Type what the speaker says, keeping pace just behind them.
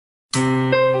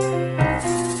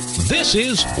This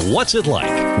is What's It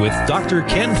Like with Dr.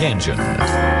 Ken Tangen.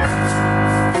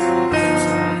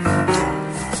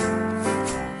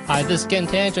 Hi, this is Ken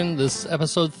Tangen. This is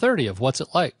episode 30 of What's It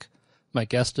Like. My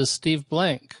guest is Steve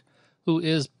Blank, who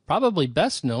is probably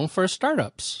best known for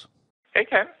startups. Hey,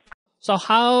 Ken. So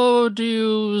how do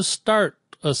you start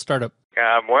a startup?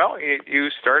 Well, you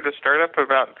start a startup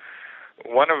about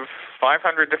one of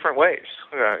 500 different ways.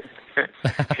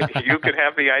 You could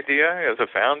have the idea as a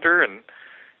founder, and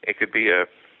it could be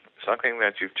something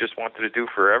that you've just wanted to do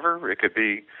forever. It could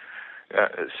be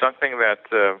something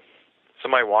that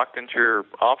somebody walked into your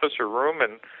office or room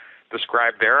and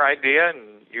described their idea,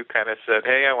 and you kind of said,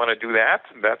 hey, I want to do that.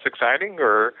 That's exciting.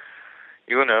 Or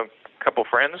you and a couple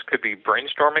friends could be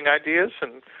brainstorming ideas.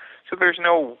 And so there's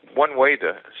no one way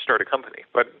to start a company.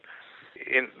 But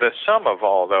in the sum of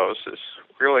all those is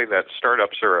really that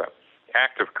startups are an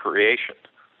act of creation.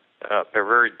 They're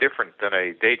very different than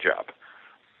a day job,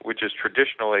 which is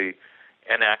traditionally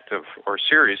an act of or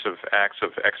series of acts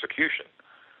of execution.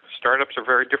 Startups are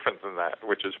very different than that,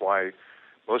 which is why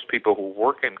most people who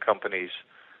work in companies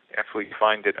actually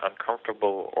find it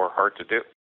uncomfortable or hard to do.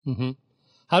 Mm-hmm.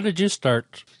 How did you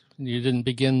start? You didn't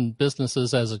begin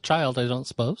businesses as a child, I don't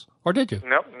suppose, or did you?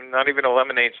 No, not even a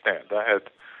lemonade stand.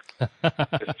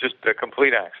 It's just a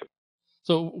complete accident.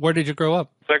 So where did you grow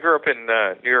up? So I grew up in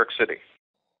New York City.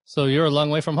 So you're a long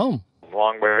way from home. A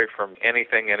long way from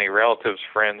anything any relatives,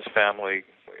 friends, family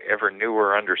ever knew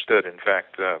or understood. In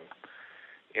fact, I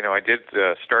did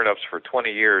startups for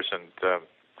 20 years, and it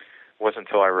wasn't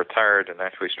until I retired and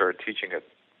actually started teaching at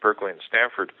Berkeley and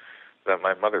Stanford that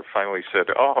my mother finally said,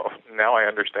 oh, now I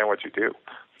understand what you do.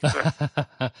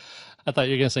 I thought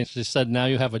you were going to say, she said, now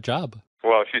you have a job.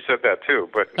 Well, she said that too,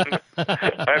 but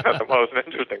I thought the most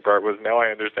interesting part was, now I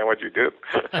understand what you do.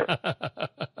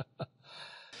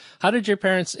 How did your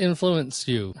parents influence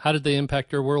you? How did they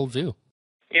impact your worldview?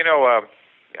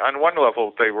 On one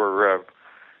level, they were,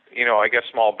 I guess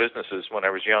small businesses. When I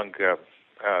was young,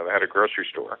 I had a grocery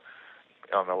store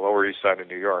on the Lower East Side of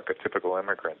New York, a typical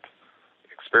immigrant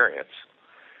experience.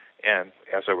 And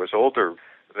as I was older,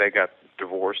 they got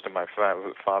divorced, and my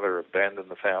father abandoned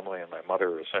the family, and my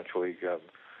mother essentially,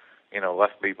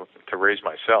 left me to raise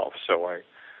myself. So I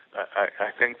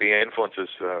think the influences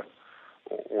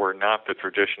were not the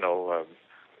traditional,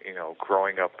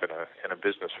 growing up in a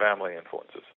business family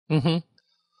influences. Mm-hmm.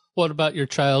 What about your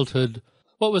childhood?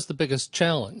 What was the biggest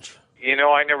challenge?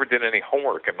 I never did any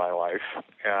homework in my life.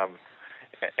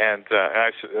 And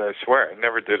I swear, I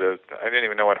didn't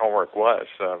even know what homework was.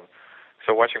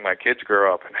 So watching my kids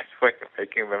grow up and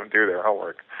making them do their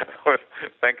homework,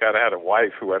 thank God I had a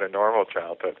wife who had a normal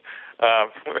childhood.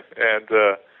 And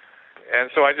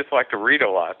so I just liked to read a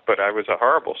lot, but I was a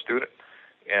horrible student.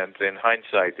 And in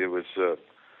hindsight, it was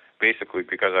basically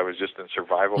because I was just in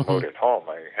survival mode at home.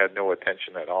 I had no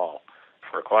attention at all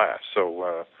for class.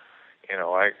 So,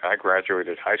 I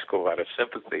graduated high school out of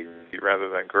sympathy rather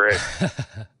than grade.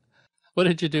 What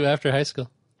did you do after high school?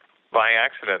 By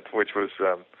accident, which was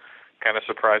kind of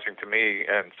surprising to me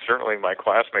and certainly my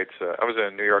classmates. I was in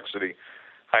a New York City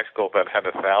high school that had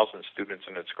 1,000 students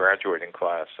in its graduating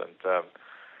class. And,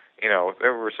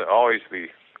 there was always the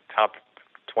top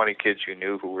 20 kids you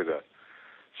knew who were the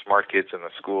smart kids in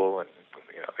the school. And,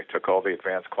 they took all the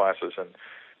advanced classes. And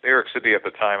New York City at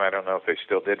the time, I don't know if they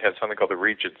still did, had something called the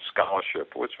Regent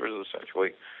Scholarship, which was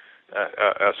essentially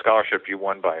a scholarship you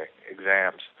won by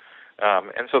exams.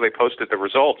 And so they posted the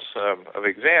results of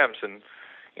exams, and,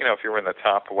 if you were in the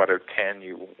top, 10,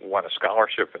 you won a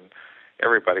scholarship, and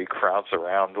everybody crowds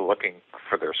around looking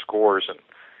for their scores. And,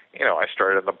 I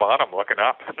started at the bottom looking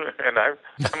up, and I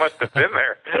must have been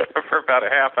there for about a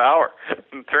half hour.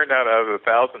 It turned out of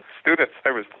 1,000 students,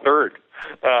 I was third.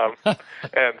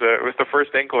 And it was the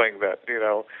first inkling that,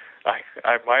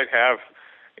 I might have,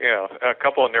 a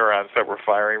couple of neurons that were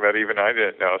firing that even I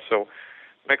didn't know. So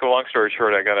make a long story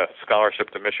short, I got a scholarship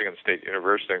to Michigan State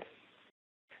University.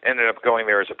 Ended up going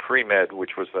there as a pre-med,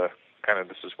 which was the kind of,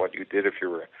 this is what you did if you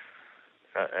were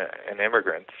an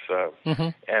immigrant.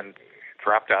 And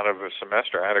dropped out of a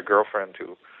semester. I had a girlfriend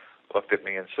who looked at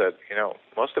me and said,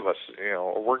 most of us,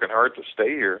 are working hard to stay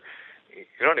here.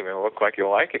 You don't even look like you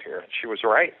like it here. And she was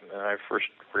right. And I first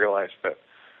realized that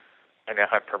I now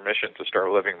had permission to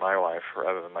start living my life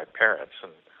rather than my parents.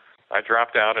 And I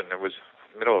dropped out, and it was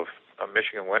middle of a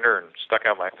Michigan winter, and stuck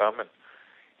out my thumb and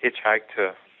hitchhiked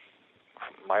to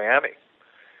Miami.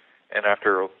 And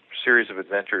after a series of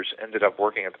adventures, ended up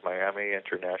working at the Miami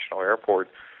International Airport,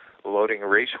 loading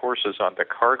race horses onto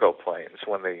cargo planes.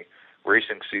 When the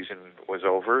racing season was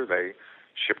over, they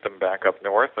shipped them back up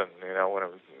north, and when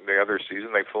the other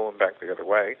season they flew them back the other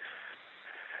way.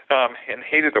 and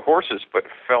hated the horses, but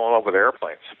fell in love with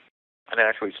airplanes. And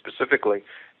actually, specifically,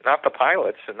 not the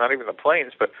pilots and not even the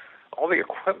planes, but all the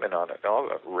equipment on it, all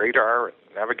the radar and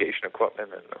navigation equipment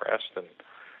and the rest.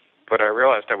 But I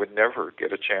realized I would never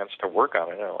get a chance to work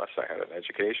on it unless I had an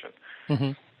education.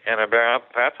 Mm-hmm. And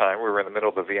about that time, we were in the middle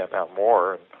of the Vietnam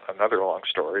War, and another long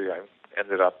story, I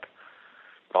ended up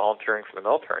volunteering for the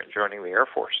military and joining the Air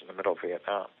Force in the middle of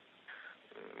Vietnam.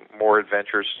 More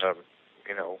adventures,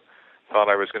 thought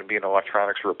I was going to be in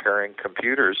electronics repairing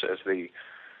computers as the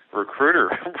recruiter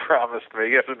promised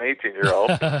me as an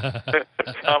 18-year-old.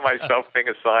 Saw myself being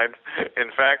assigned,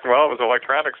 in fact, it was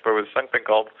electronics, but it was something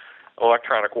called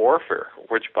electronic warfare,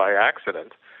 which by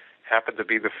accident happened to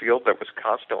be the field that was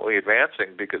constantly advancing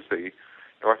because the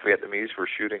North Vietnamese were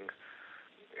shooting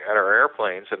at our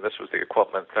airplanes, and this was the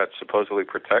equipment that supposedly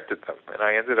protected them. And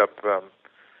I ended up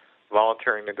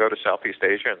volunteering to go to Southeast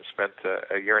Asia and spent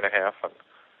a year and a half on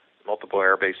multiple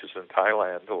air bases in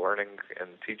Thailand learning and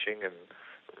teaching and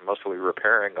mostly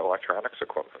repairing electronics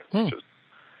equipment, which is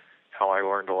how I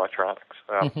learned electronics.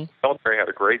 The military had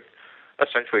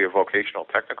essentially a vocational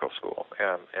technical school,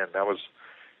 and that was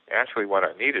actually what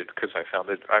I needed because I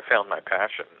found my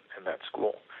passion in that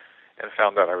school and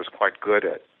found that I was quite good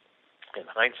at, in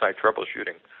hindsight,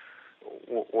 troubleshooting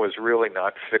was really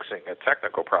not fixing a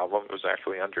technical problem. It was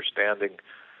actually understanding,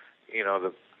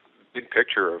 the big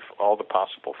picture of all the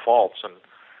possible faults and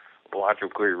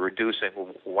logically reducing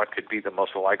what could be the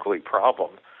most likely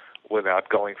problem without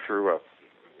going through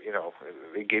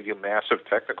they gave you massive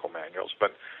technical manuals,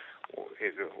 but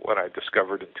what I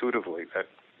discovered intuitively that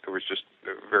there was just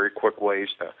very quick ways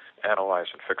to analyze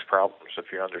and fix problems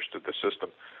if you understood the system,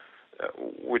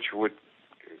 which would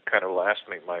kind of last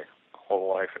me my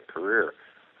whole life and career.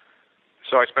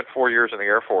 So I spent 4 years in the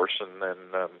Air Force and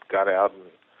then got out and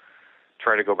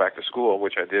tried to go back to school,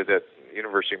 which I did at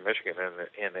University of Michigan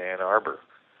in Ann Arbor,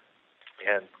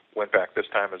 and went back this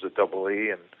time as a double E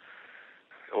and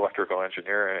electrical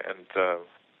engineer. And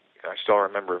I still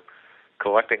remember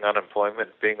collecting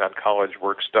unemployment, being on college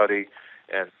work study,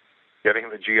 and getting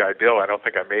the GI Bill. I don't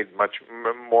think I made much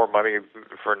more money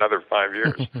for another 5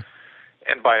 years.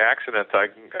 And by accident,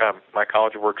 my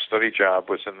college work study job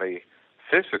was in the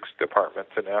physics department,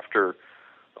 and after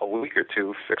a week or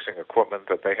two fixing equipment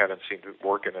that they hadn't seen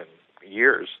working in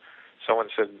years, someone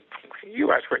said,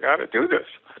 "You actually know how to do this."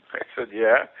 I said,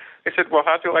 "Yeah." They said, "Well,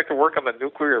 how'd you like to work on the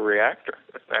nuclear reactor?"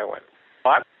 And I went,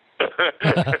 "What?"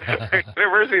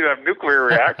 University of nuclear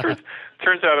reactors?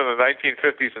 Turns out in the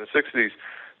 1950s and 60s,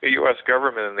 the U.S.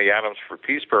 government in the Atoms for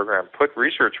Peace program put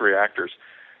research reactors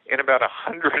in about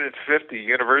 150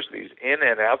 universities in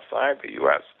and outside the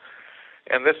U.S.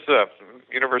 And this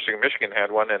University of Michigan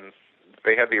had one, and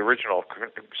they had the original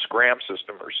SCRAM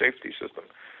system or safety system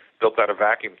built out of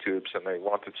vacuum tubes, and they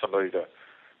wanted somebody to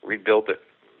rebuild it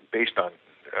based on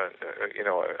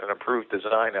an approved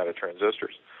design out of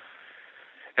transistors.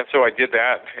 And so I did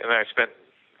that, and I spent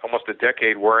almost a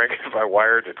decade worrying if I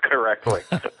wired it correctly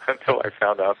until I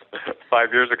found out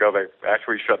 5 years ago they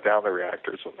actually shut down the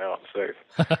reactors, and now I'm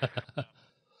safe.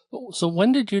 So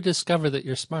when did you discover that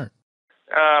you're smart?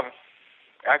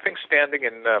 I think standing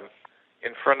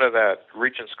in front of that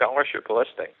Regent Scholarship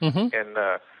listing in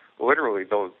literally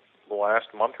the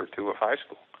last month or two of high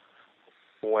school,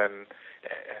 and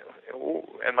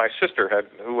my sister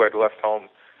who had left home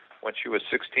when she was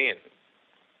 16,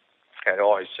 had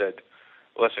always said,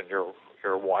 "Listen, you're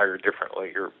wired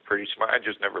differently. You're pretty smart." I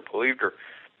just never believed her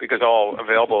because all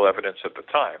available evidence at the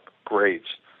time,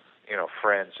 grades,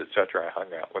 friends, etc. I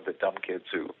hung out with the dumb kids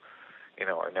who,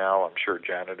 are now, I'm sure,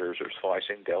 janitors or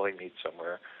slicing deli meat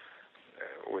somewhere,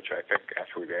 which I think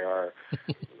actually they are.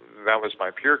 That was my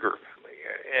peer group.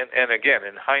 And again,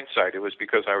 in hindsight, it was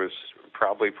because I was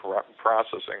probably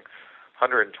processing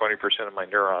 120% of my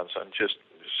neurons on just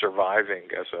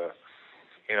surviving as a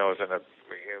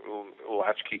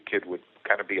latchkey kid would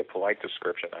kind of be a polite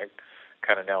description. I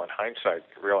kind of now in hindsight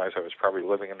realize I was probably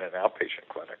living in an outpatient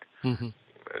clinic.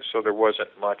 So there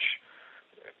wasn't much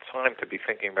time to be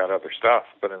thinking about other stuff.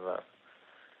 But in the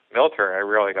military, I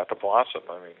really got to blossom.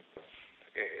 I mean,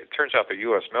 it turns out the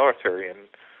U.S. military, and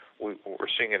we're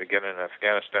seeing it again in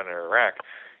Afghanistan and Iraq,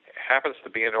 happens to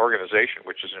be an organization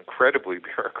which is incredibly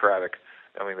bureaucratic.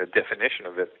 I mean, the definition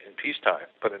of it in peacetime,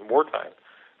 but in wartime,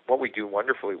 what we do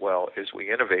wonderfully well is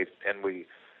we innovate and we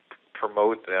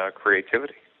promote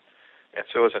creativity. And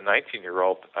so as a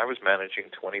 19-year-old, I was managing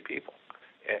 20 people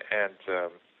and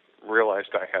realized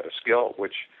I had a skill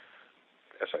which,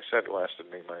 as I said, lasted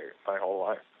me my whole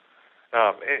life.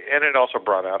 And it also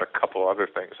brought out a couple other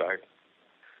things I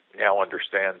now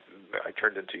understand I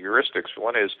turned into heuristics.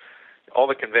 One is all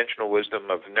the conventional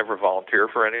wisdom of never volunteer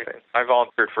for anything. I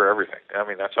volunteered for everything. I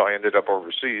mean, that's how I ended up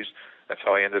overseas. That's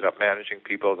how I ended up managing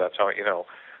people. That's how,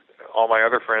 all my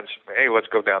other friends, hey, let's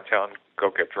go downtown, go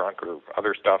get drunk or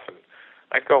other stuff. And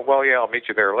I'd go, well, yeah, I'll meet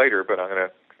you there later, but I'm going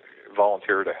to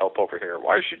volunteer to help over here.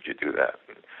 Why should you do that?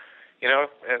 And,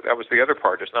 that was the other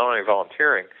part. It's not only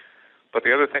volunteering, but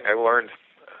the other thing I learned,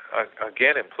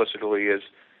 again, implicitly is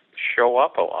show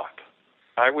up a lot.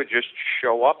 I would just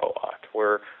show up a lot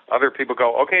where other people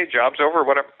go, okay, job's over,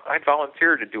 whatever. I'd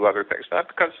volunteer to do other things, not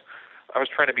because I was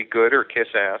trying to be good or kiss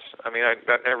ass. I mean,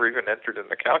 that never even entered in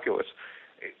the calculus.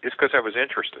 It's because I was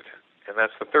interested, and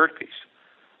that's the third piece.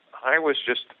 I was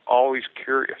just always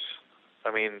curious.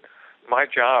 I mean, my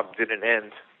job didn't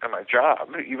end at my job,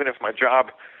 even if my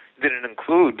job didn't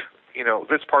include,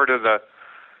 this part of the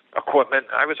equipment.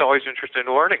 I was always interested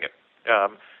in learning it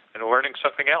and learning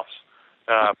something else.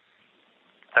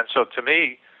 And so to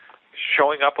me,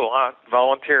 showing up a lot,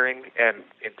 volunteering, and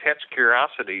intense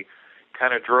curiosity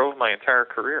kind of drove my entire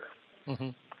career. Mm-hmm.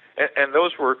 And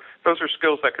those are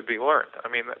skills that could be learned. I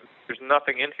mean, there's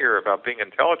nothing in here about being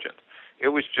intelligent. It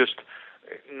was just,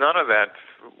 none of that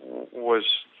was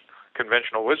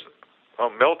conventional wisdom. Well,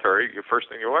 military, the first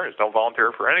thing you learn is don't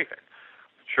volunteer for anything.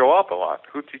 Show up a lot.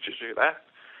 Who teaches you that?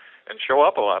 And show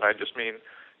up a lot, I just mean,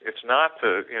 it's not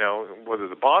whether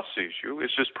the boss sees you.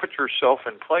 It's just put yourself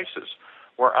in places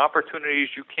where opportunities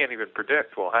you can't even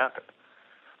predict will happen.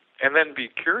 And then be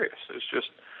curious. It's just,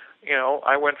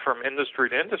 I went from industry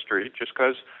to industry just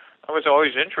because I was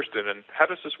always interested in how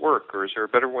does this work, or is there a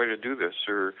better way to do this,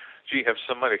 or gee, have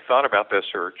somebody thought about this,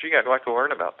 or gee, I'd like to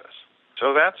learn about this.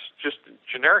 So that's just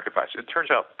generic advice. It turns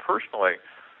out personally,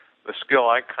 the skill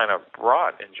I kind of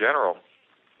brought in general,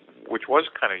 which was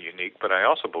kind of unique, but I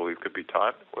also believe could be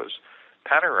taught, was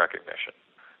pattern recognition.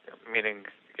 Meaning,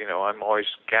 I'm always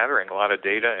gathering a lot of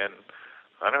data, and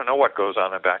I don't know what goes on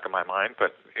in the back of my mind,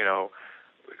 but,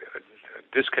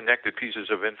 disconnected pieces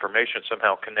of information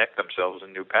somehow connect themselves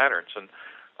in new patterns, and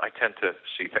I tend to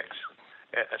see things.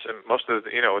 And so most of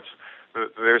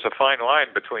there's a fine line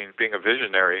between being a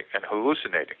visionary and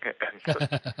hallucinating. And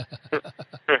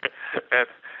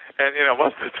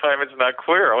most of the time it's not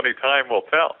clear. Only time will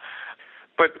tell.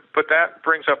 But that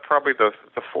brings up probably the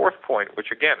fourth point,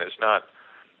 which again is not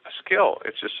a skill.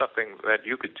 It's just something that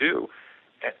you could do,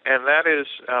 and that is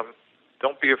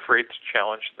don't be afraid to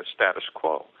challenge the status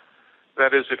quo.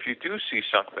 That is, if you do see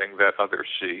something that others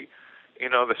see,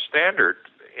 the standard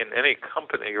in any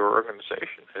company or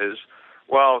organization is,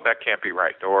 well, that can't be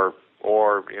right, or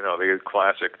the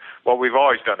classic, well, we've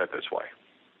always done it this way.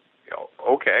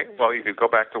 Okay, well, you could go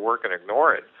back to work and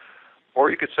ignore it, or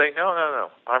you could say, no,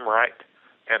 I'm right,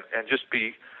 and just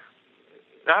be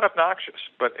not obnoxious,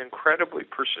 but incredibly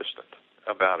persistent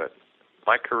about it.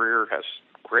 My career has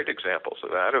great examples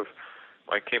of that.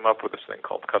 I came up with this thing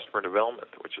called customer development,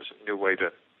 which is a new way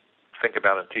to think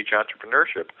about and teach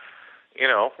entrepreneurship.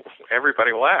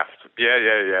 Everybody laughed.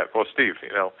 Yeah. Well, Steve,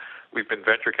 we've been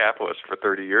venture capitalists for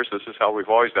 30 years. This is how we've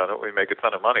always done it. We make a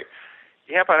ton of money.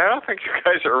 Yeah, but I don't think you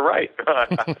guys are right.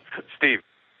 Steve,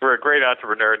 we're a great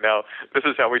entrepreneur. Now, this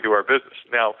is how we do our business.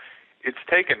 Now, it's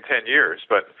taken 10 years,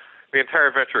 but the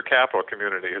entire venture capital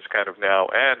community is kind of now,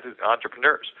 and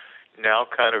entrepreneurs, now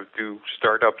kind of do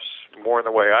startups more in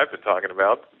the way I've been talking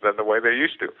about than the way they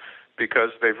used to, because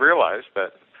they've realized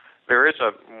that there is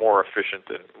a more efficient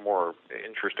and more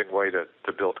interesting way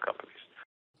to build companies.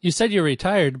 You said you're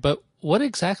retired, but what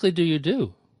exactly do you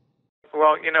do?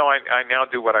 Well, I now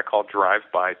do what I call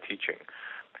drive-by teaching.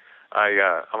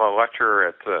 I'm a lecturer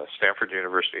at Stanford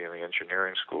University in the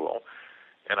engineering school,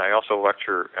 and I also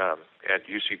lecture at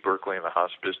UC Berkeley in the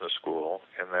Haas Business School,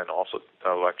 and then also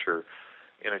lecture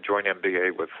in a joint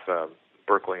MBA with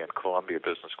Berkeley and Columbia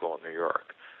Business School in New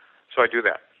York. So I do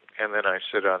that. And then I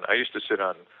used to sit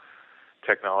on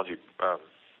technology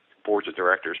boards of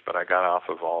directors, but I got off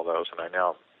of all those, and I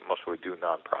now mostly do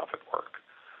nonprofit work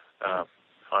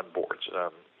on boards,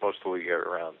 mostly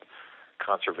around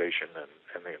conservation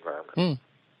and the environment. Mm.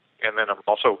 And then I'm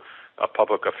also a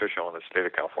public official in the state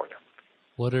of California.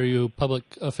 What are you public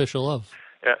official of?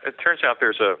 It turns out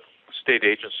there's a state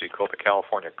agency called the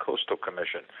California Coastal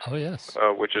Commission. Oh, yes.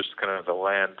 Which is kind of the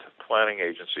land planning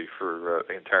agency for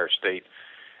the entire state.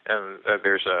 And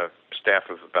there's a staff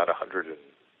of about 120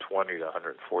 to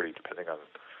 140, depending on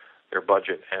their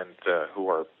budget, and who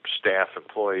are staff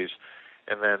employees,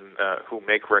 and then who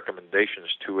make recommendations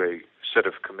to a set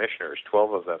of commissioners,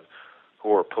 12 of them,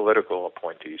 who are political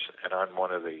appointees, and I'm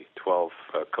one of the 12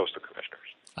 coastal commissioners.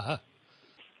 Uh-huh.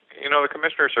 The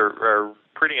commissioners are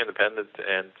pretty independent,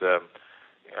 and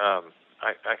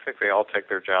I think they all take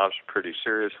their jobs pretty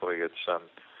seriously. It's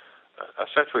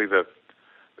essentially the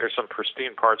there's some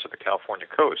pristine parts of the California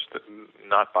coast that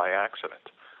not by accident.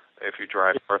 If you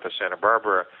drive north of Santa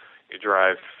Barbara, you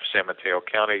drive San Mateo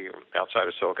County outside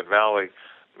of Silicon Valley,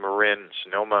 Marin,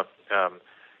 Sonoma,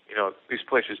 these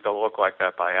places don't look like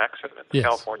that by accident. Yes.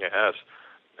 California has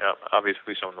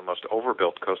obviously some of the most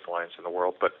overbuilt coastlines in the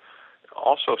world, but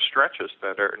also stretches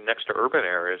that are next to urban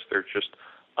areas. They're just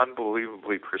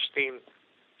unbelievably pristine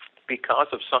because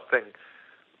of something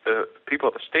the people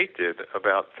of the state did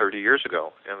about 30 years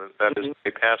ago, and that is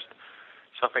they passed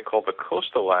something called the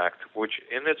Coastal Act, which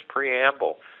in its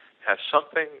preamble has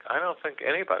something I don't think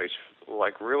anybody's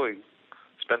really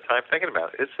spent time thinking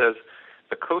about. It says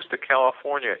the coast of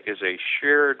California is a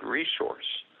shared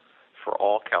resource for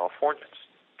all Californians.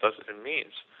 It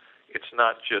means it's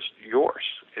not just yours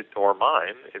or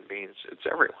mine. It means it's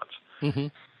everyone's. Mm-hmm.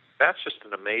 That's just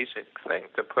an amazing thing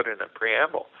to put in a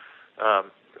preamble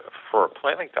for a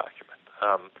planning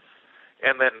document.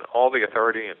 And then all the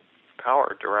authority and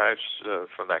power derives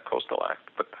from that Coastal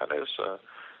Act. But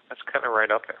that's kind of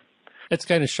right up there. It's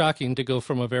kind of shocking to go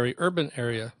from a very urban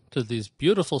area to these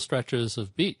beautiful stretches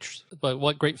of beach. But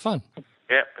what great fun.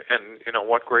 Yeah, and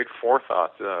what great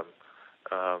forethought the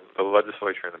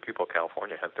legislature and the people of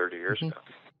California had 30 years ago.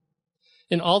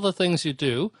 In all the things you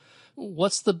do,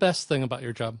 what's the best thing about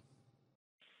your job?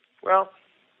 Well,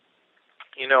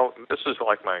 this is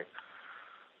like my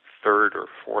third or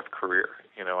fourth career.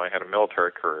 I had a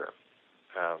military career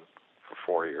for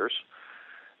 4 years,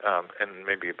 and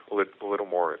maybe a little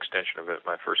more extension of it.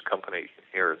 My first company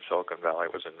here in Silicon Valley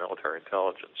was in military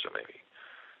intelligence, so maybe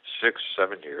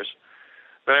 6-7 years.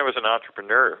 Then I was an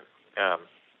entrepreneur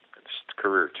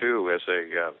career too, as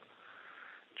a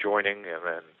joining and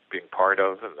then being part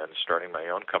of and then starting my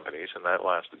own companies, and that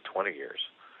lasted 20 years.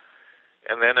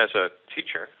 And then as a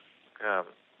teacher,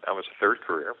 that was a third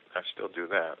career. I still do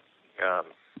that.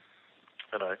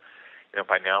 And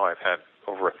by now I've had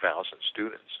over 1,000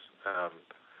 students.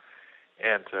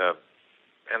 And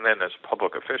then as a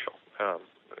public official, I'm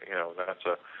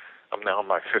now in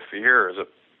my 5th year as a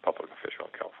public official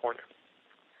in California.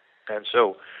 And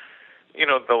so,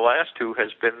 the last two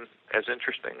has been as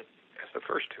interesting as the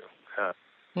first two.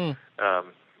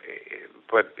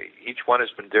 But each one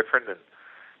has been different, and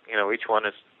each one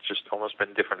has just almost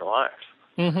been different lives.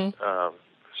 Mm-hmm.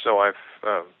 So I've,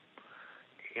 I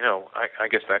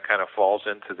guess that kind of falls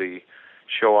into the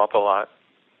show up a lot,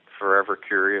 forever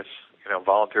curious,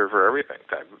 volunteer for everything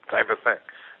type of thing.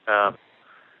 And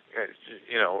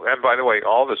by the way,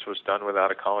 all this was done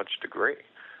without a college degree.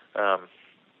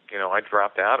 I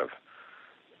dropped out of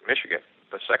Michigan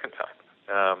the second time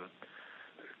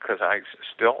because I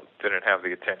still didn't have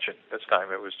the attention. This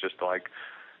time it was just like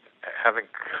having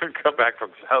come back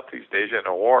from Southeast Asia in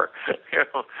a war.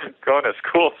 Going to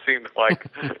school seemed like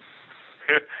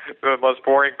the most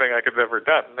boring thing I could have ever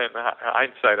done. And in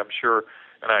hindsight, I'm sure,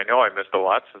 and I know I missed a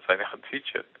lot since I now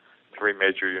teach at 3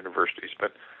 major universities,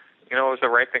 but it was the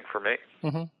right thing for me.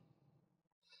 Mm-hmm.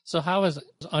 So how has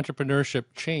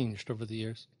entrepreneurship changed over the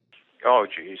years? Oh,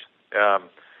 geez.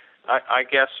 I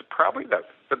guess probably the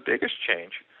biggest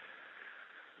change,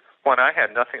 one I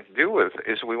had nothing to do with,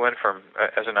 is we went from,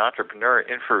 as an entrepreneur,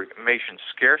 information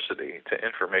scarcity to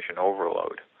information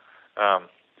overload.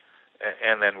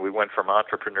 And then we went from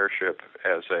entrepreneurship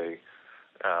as a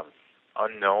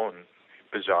unknown,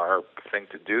 bizarre thing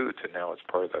to do to now it's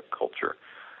part of the culture.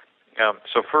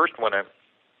 So first, when I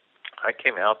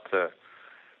came out to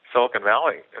Silicon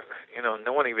Valley,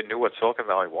 no one even knew what Silicon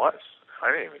Valley was. I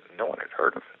didn't even know one had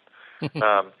heard of it.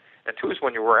 And two is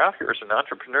when you were out here as an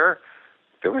entrepreneur,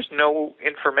 there was no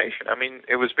information. I mean,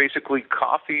 it was basically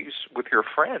coffees with your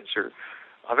friends or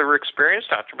other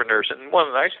experienced entrepreneurs. And one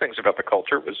of the nice things about the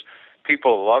culture was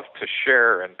people loved to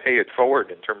share and pay it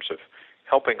forward in terms of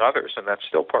helping others, and that's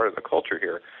still part of the culture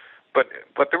here. But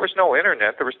there was no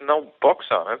internet. There was no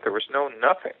books on it. There was no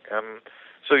nothing.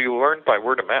 So you learned by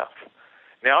word of mouth.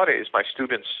 Nowadays, my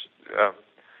students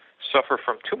suffer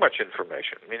from too much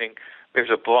information, meaning there's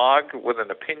a blog with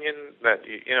an opinion that,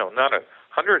 not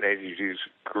 180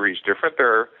 degrees different.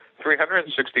 There are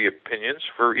 360 opinions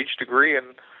for each degree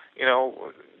and,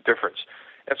 difference.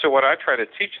 And so what I try to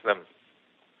teach them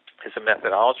is a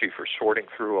methodology for sorting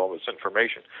through all this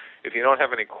information. If you don't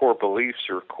have any core beliefs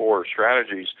or core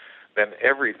strategies, then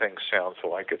everything sounds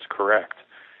like it's correct.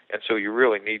 And so you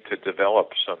really need to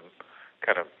develop some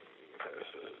kind of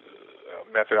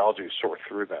methodology to sort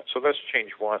through that. So that's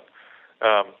change one.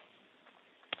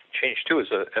 Change two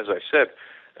is, as I said,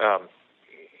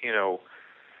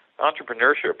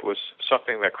 entrepreneurship was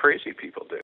something that crazy people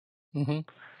did. Mm-hmm.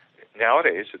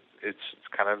 Nowadays, it's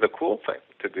kind of the cool thing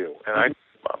to do. And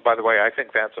by the way, I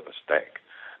think that's a mistake.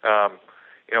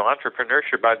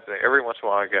 entrepreneurship, every once in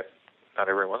a while I get, not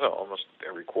every once in a while, almost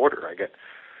every quarter I get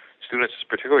students,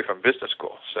 particularly from business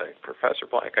school, saying, Professor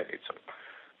Blank, I need some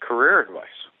career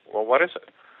advice. Well, what is it?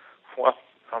 Well,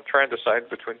 I'm trying to decide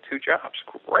between two jobs.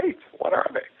 Great. What are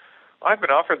they? I've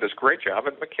been offered this great job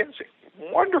at McKinsey.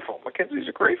 Wonderful. McKinsey's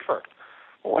a great firm.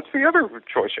 Well, what's the other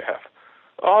choice you have?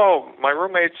 Oh, my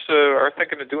roommates are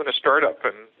thinking of doing a startup,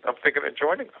 and I'm thinking of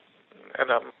joining them. And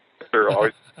they're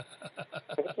always,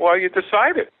 well, you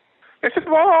decided. They said,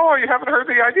 well, you haven't heard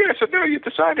the idea. I said, no, you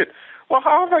decided. Well,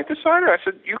 how have I decided? I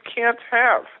said, you can't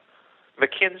have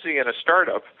McKinsey and a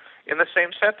startup in the same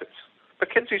sentence.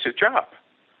 McKinsey's a job.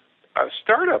 A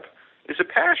startup is a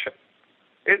passion.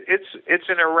 It's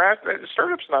an irrational.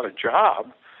 Startup's not a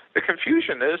job. The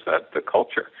confusion is that the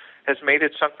culture has made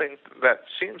it something that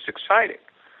seems exciting.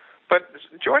 But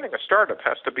joining a startup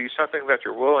has to be something that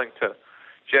you're willing to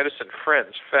jettison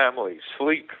friends, family,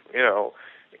 sleep,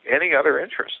 any other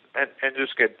interest, and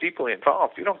just get deeply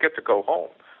involved. You don't get to go home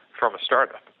from a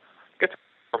startup. You get to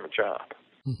go from a job.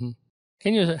 Mm-hmm.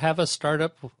 Can you have a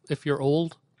startup if you're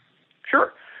old?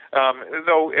 Sure.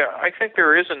 Though I think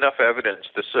there is enough evidence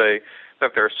to say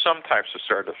that there are some types of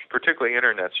startups, particularly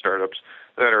internet startups,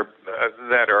 that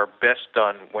are best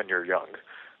done when you're young,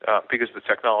 because the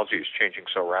technology is changing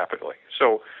so rapidly.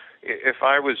 So if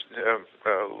I was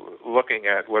looking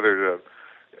at whether to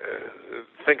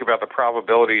think about the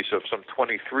probabilities of some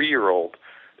 23-year-old,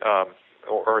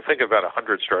 or think about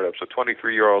 100 startups, so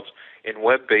 23-year-olds in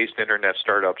web-based internet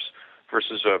startups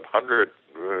versus 100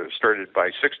 started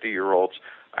by 60-year-olds,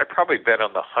 I'd probably bet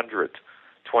on the 100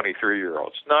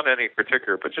 23-year-olds. Not any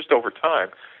particular, but just over time,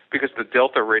 because the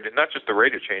delta rate, not just the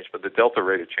rate of change, but the delta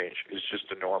rate of change is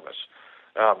just enormous.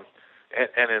 And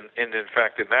in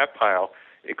fact, in that pile,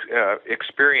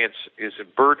 experience is a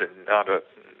burden, not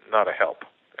a help.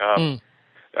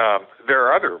 There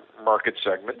are other market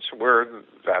segments where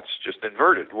that's just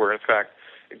inverted, where in fact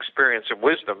experience and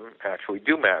wisdom actually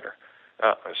do matter.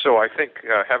 So I think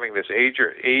having this age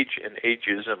and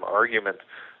ageism argument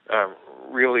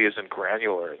really isn't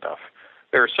granular enough.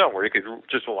 There are some where you could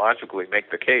just logically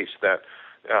make the case that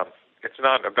it's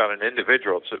not about an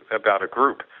individual, it's about a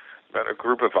group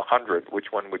of 100.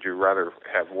 Which one would you rather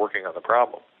have working on the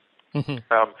problem?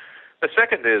 Mm-hmm. The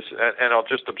second is, and I'll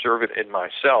just observe it in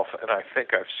myself, and I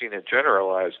think I've seen it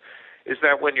generalized, is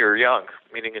that when you're young,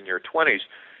 meaning in your 20s,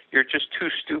 you're just too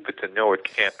stupid to know it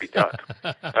can't be done.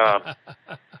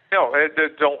 No,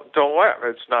 don't laugh.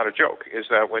 It's not a joke. Is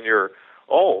that when you're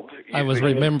old? I was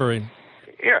remembering.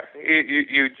 Yeah,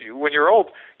 you when you're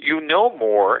old, you know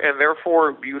more, and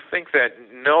therefore you think that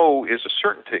no is a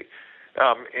certainty.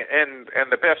 And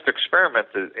the best experiment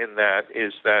in that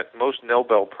is that most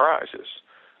Nobel Prizes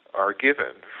are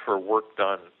given for work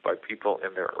done by people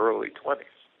in their early 20s.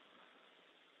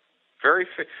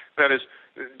 That is,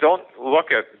 don't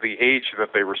look at the age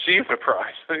that they received the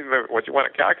prize. What you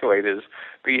want to calculate is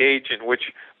the age in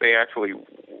which they actually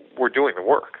were doing the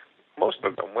work. Most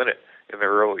of them win it in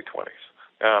their early 20s.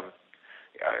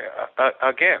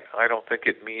 Again, I don't think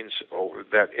it means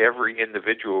that every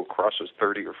individual who crosses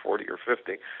 30 or 40 or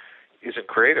 50 isn't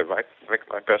creative. I think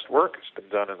my best work has been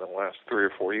done in the last 3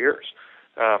 or 4 years.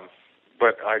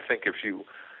 But I think if you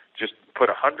just put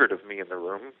 100 of me in the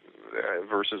room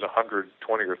versus 100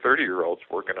 20 or 30-year-olds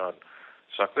working on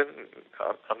something,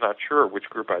 I'm not sure which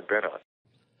group I'd bet on.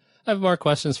 I have more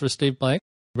questions for Steve Blank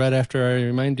right after I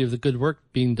remind you of the good work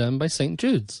being done by St.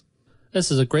 Jude's. This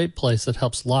is a great place that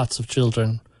helps lots of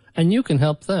children, and you can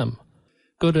help them.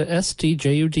 Go to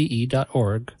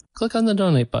stjude.org, click on the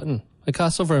donate button. It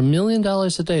costs over $1 million a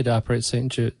day to operate St.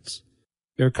 Jude's.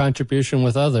 Your contribution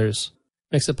with others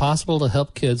makes it possible to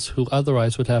help kids who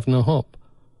otherwise would have no hope.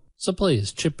 So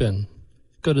please, chip in.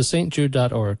 Go to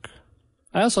stjude.org.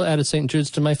 I also added St.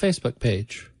 Jude's to my Facebook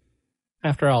page.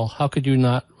 After all, how could you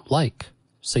not like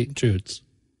St. Jude's?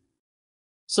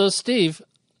 So, Steve,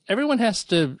 everyone has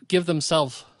to give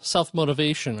themselves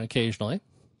self-motivation occasionally.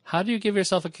 How do you give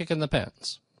yourself a kick in the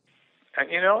pants?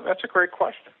 That's a great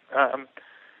question.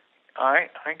 I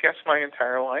guess my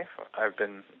entire life I've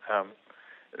been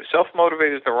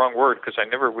self-motivated is the wrong word because I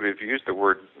never would have used the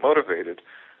word motivated.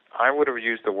 I would have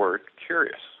used the word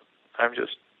curious. I'm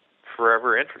just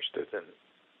forever interested in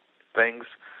things,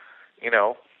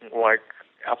 like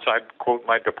outside, quote,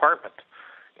 my department,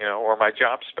 or my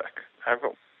job spec. I'm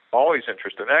always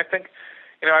interested. And I think,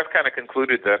 I've kind of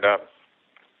concluded that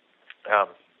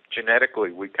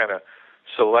genetically we kind of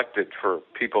selected for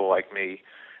people like me,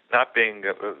 not being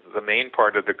the main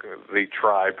part of the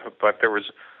tribe, but there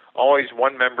was always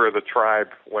one member of the tribe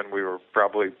when we were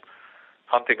probably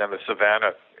hunting on the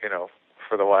savannah,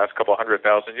 for the last couple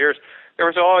 100,000 years, there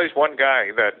was always one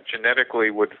guy that genetically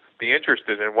would be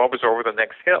interested in what was over the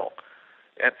next hill.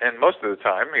 And most of the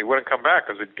time, he wouldn't come back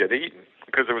because he'd get eaten,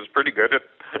 because it was pretty good at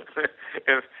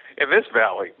in this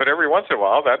valley. But every once in a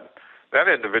while, that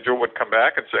individual would come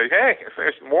back and say, "Hey,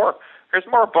 there's more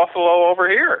buffalo over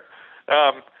here,"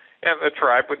 and the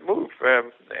tribe would move.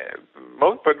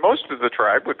 But most of the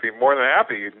tribe would be more than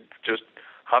happy just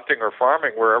hunting or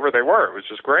farming wherever they were. It was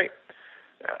just great.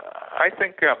 I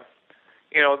think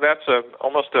that's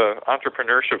almost a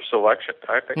entrepreneurship selection.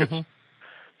 I think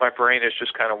my brain is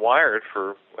just kind of wired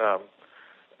for.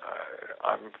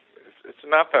 It's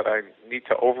not that I need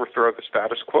to overthrow the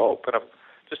status quo, but I'm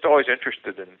just always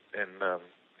interested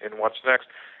in what's next,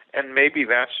 and maybe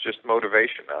that's just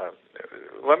motivation.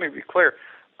 Let me be clear: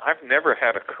 I've never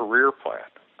had a career plan.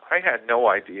 I had no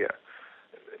idea.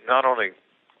 Not only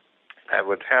I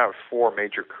would have 4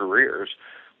 major careers,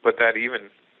 but that even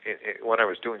when I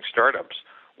was doing startups,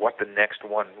 what the next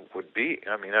one would be.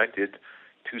 I mean, I did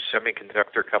 2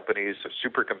 semiconductor companies, a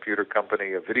supercomputer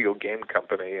company, a video game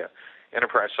company, an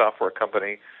enterprise software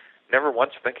company, never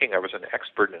once thinking I was an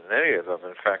expert in any of them.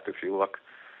 In fact, if you look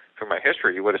through my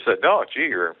history, you would have said, "No, gee,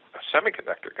 you're a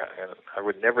semiconductor guy." And I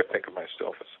would never think of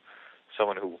myself as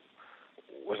someone who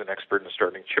was an expert in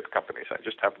starting chip companies. I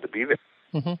just happened to be there.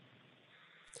 Mm-hmm.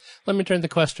 Let me turn the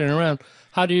question around.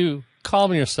 How do you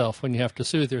calm yourself when you have to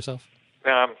soothe yourself?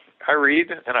 I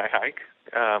read and I hike.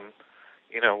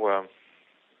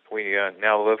 We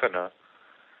now live in a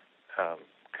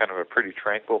kind of a pretty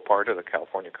tranquil part of the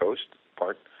California coast,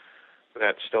 part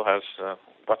that still has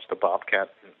watch the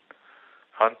bobcat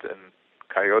hunt and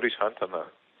coyotes hunt on the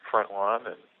front lawn,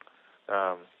 and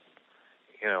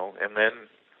and then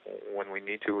when we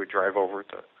need to, we drive over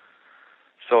to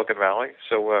Silicon Valley.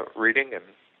 So reading and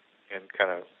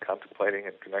kind of contemplating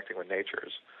and connecting with nature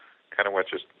is kind of what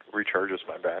just recharges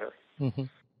my battery. Mm-hmm.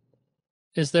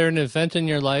 Is there an event in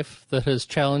your life that has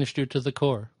challenged you to the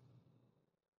core?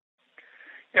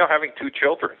 Having 2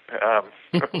 children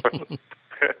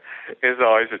is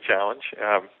always a challenge.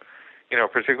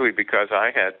 Particularly because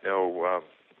I had no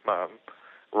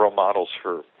role models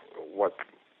for what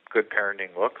good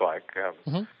parenting looked like.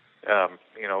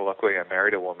 Luckily I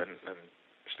married a woman and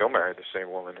still married the same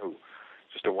woman who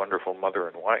just a wonderful mother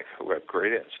and wife who had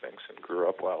great instincts and grew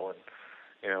up well, and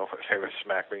they would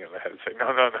smack me in the head and say,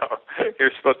 no,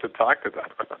 you're supposed to talk to them,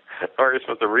 or you're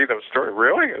supposed to read them a story.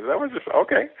 Really? Is that what it's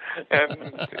okay?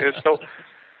 And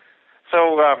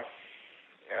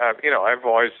I've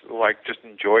always just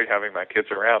enjoyed having my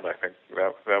kids around. I think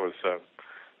that was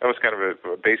kind of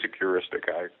a basic heuristic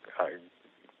I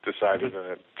decided, and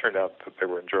it turned out that they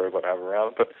were enjoyable to have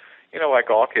around. But like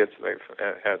all kids, they've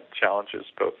had challenges,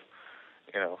 both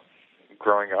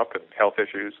growing up and health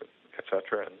issues, et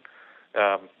cetera. And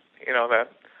that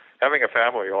having a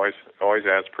family always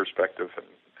adds perspective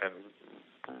and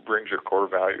brings your core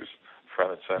values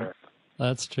front and center.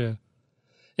 That's true.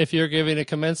 If you're giving a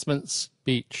commencement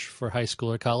speech for high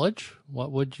school or college,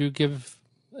 what would you give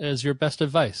as your best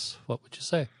advice? What would you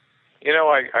say?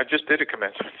 I just did a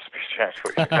commencement speech,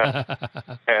 actually.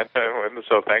 and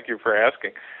so thank you for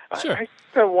asking. Sure.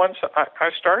 The ones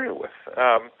I started with,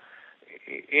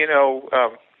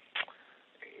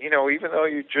 even though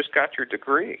you just got your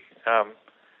degree,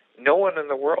 no one in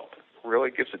the world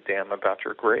really gives a damn about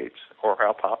your grades or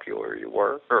how popular you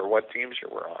were or what teams you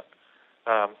were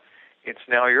on. It's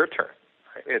now your turn.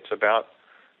 It's about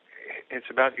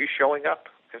you showing up.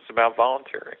 It's about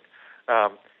volunteering.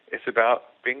 It's about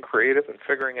being creative and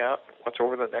figuring out what's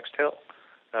over the next hill.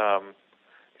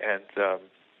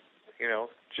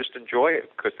 Just enjoy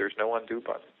it, because there's no undo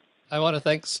button. I want to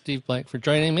thank Steve Blank for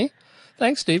joining me.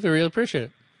 Thanks, Steve. I really appreciate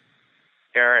it.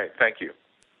 All right. Thank you.